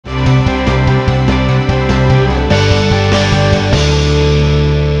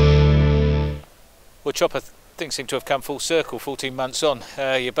Well, Chopper, things seem to have come full circle 14 months on.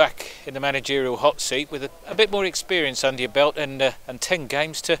 You're back in the managerial hot seat with a bit more experience under your belt and 10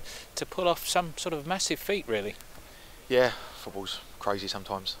 games to pull off some sort of massive feat, really. Yeah, football's crazy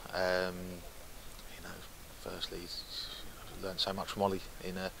sometimes. Firstly, I've learned so much from Ollie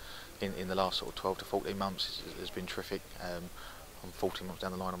in the last sort of 12 to 14 months. It's been terrific. I'm 14 months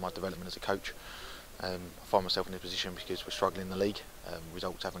down the line of my development as a coach. I find myself in a position because we're struggling in the league.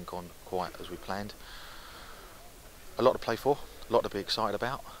 Results haven't gone quite as we planned. A lot to play for, a lot to be excited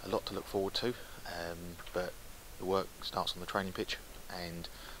about, a lot to look forward to, but the work starts on the training pitch, and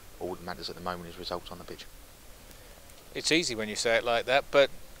all that matters at the moment is results on the pitch. It's easy when you say it like that, but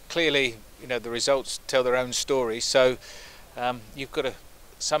clearly, the results tell their own story, so you've got to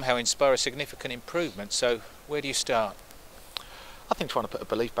somehow inspire a significant improvement. So where do you start? I think trying to put a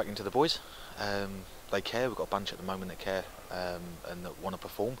belief back into the boys. They care. We've got a bunch at the moment that care and that want to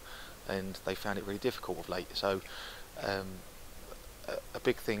perform, and they found it really difficult of late. So a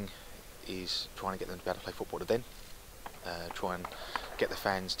big thing is trying to get them to be able to play football to then. Try and get the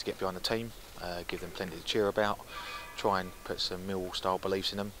fans to get behind the team, give them plenty to cheer about, try and put some Millwall style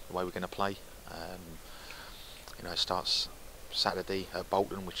beliefs in them, the way we're going to play. It starts Saturday at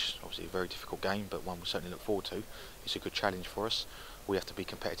Bolton, which is obviously a very difficult game, but one we certainly look forward to. It's a good challenge for us. We have to be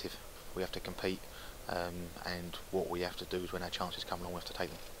competitive, we have to compete, and what we have to do is when our chances come along, we have to take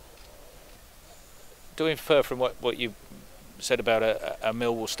them. Do we infer from what you said about a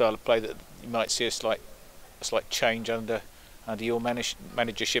Millwall style of play that you might see a slight change under your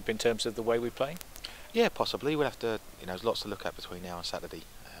managership in terms of the way we play? Yeah, possibly. We'll have to. There's lots to look at between now and Saturday.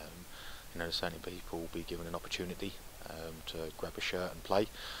 Certainly people will be given an opportunity to grab a shirt and play,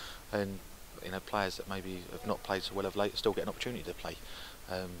 and players that maybe have not played so well of late still get an opportunity to play.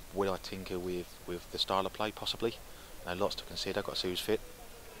 Will I tinker with the style of play? Possibly. Lots to consider. Got to see who's fit,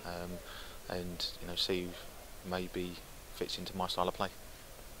 and see who maybe fits into my style of play.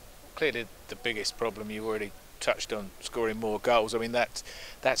 Clearly, the biggest problem you already touched on, scoring more goals. I mean,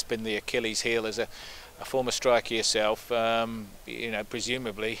 that's been the Achilles heel as a former striker yourself.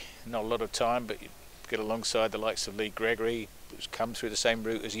 Presumably not a lot of time, but you get alongside the likes of Lee Gregory, who's come through the same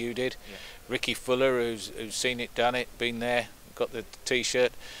route as you did. Yeah. Ricky Fuller, who's seen it, done it, been there, got the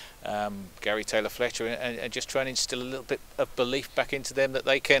T-shirt. Gary Taylor-Fletcher, and just trying to instill a little bit of belief back into them that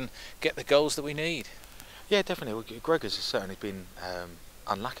they can get the goals that we need. Yeah, definitely. Well, Gregor's has certainly been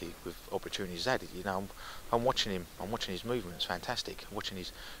unlucky with opportunities added. I'm watching him. I'm watching his movement. It's fantastic. I'm watching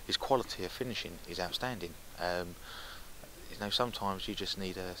his quality of finishing is outstanding. Sometimes you just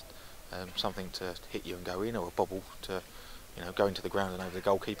need something to hit you and go in, or a bobble to go into the ground and over the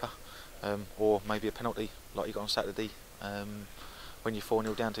goalkeeper, or maybe a penalty like you got on Saturday when you're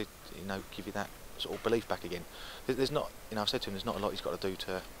 4-0 down to give you that sort of belief back again. There's not, I've said to him, there's not a lot he's got to do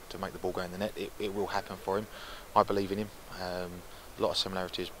to make the ball go in the net. It will happen for him. I believe in him. A lot of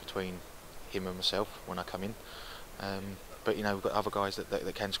similarities between him and myself when I come in, but we've got other guys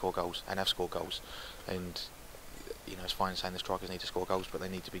that can score goals and have scored goals, and it's fine saying the strikers need to score goals, but they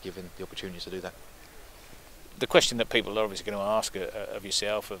need to be given the opportunities to do that. The question that people are obviously going to ask of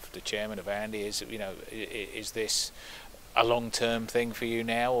yourself, of the chairman, of Andy, is is this a long-term thing for you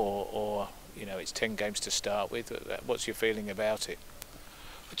now, or it's 10 games to start with? What's your feeling about it?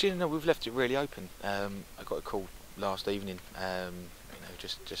 But we've left it really open. I got a call last evening,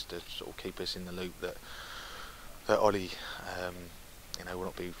 just to sort of keep us in the loop that Ollie, will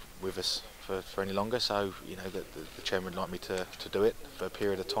not be with us for any longer. So the chairman would like me to do it for a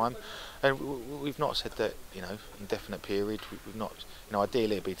period of time, and we've not said that indefinite period. We've not.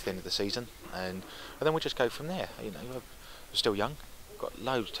 Ideally it'd be to the end of the season, and then we'll just go from there. We're still young, got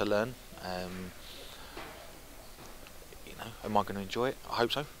loads to learn. Am I going to enjoy it? I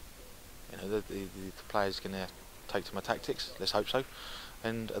hope so. The players going to take to my tactics. Let's hope so.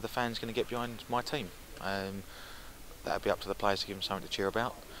 And are the fans going to get behind my team? That'll be up to the players to give them something to cheer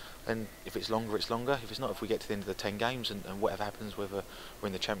about. And if it's longer, it's longer. If it's not, if we get to the end of the 10 games and whatever happens, whether we're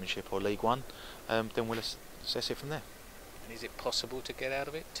in the Championship or League One, then we'll assess it from there. And is it possible to get out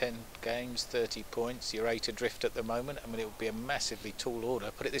of it? 10 games, 30 points, you're 8 adrift at the moment. I mean, it would be a massively tall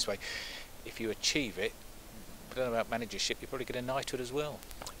order. Put it this way, if you achieve it, I don't know about managership, you're probably getting a knighthood as well.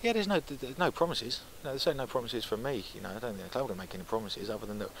 Yeah, there's no promises. There's no promises from me. I don't think the club are going to make any promises other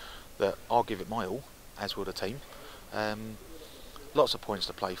than that I'll give it my all, as will the team. Lots of points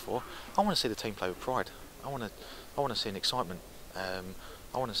to play for. I want to see the team play with pride. I want to see an excitement.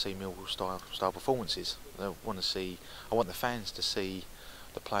 I want to see Millwall style performances. I want the fans to see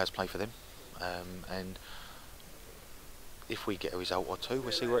the players play for them. And if we get a result or two,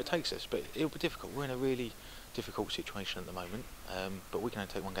 we'll see where it takes us. But it'll be difficult. We're in a really difficult situation at the moment, but we can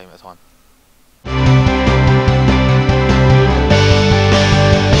only take one game at a time.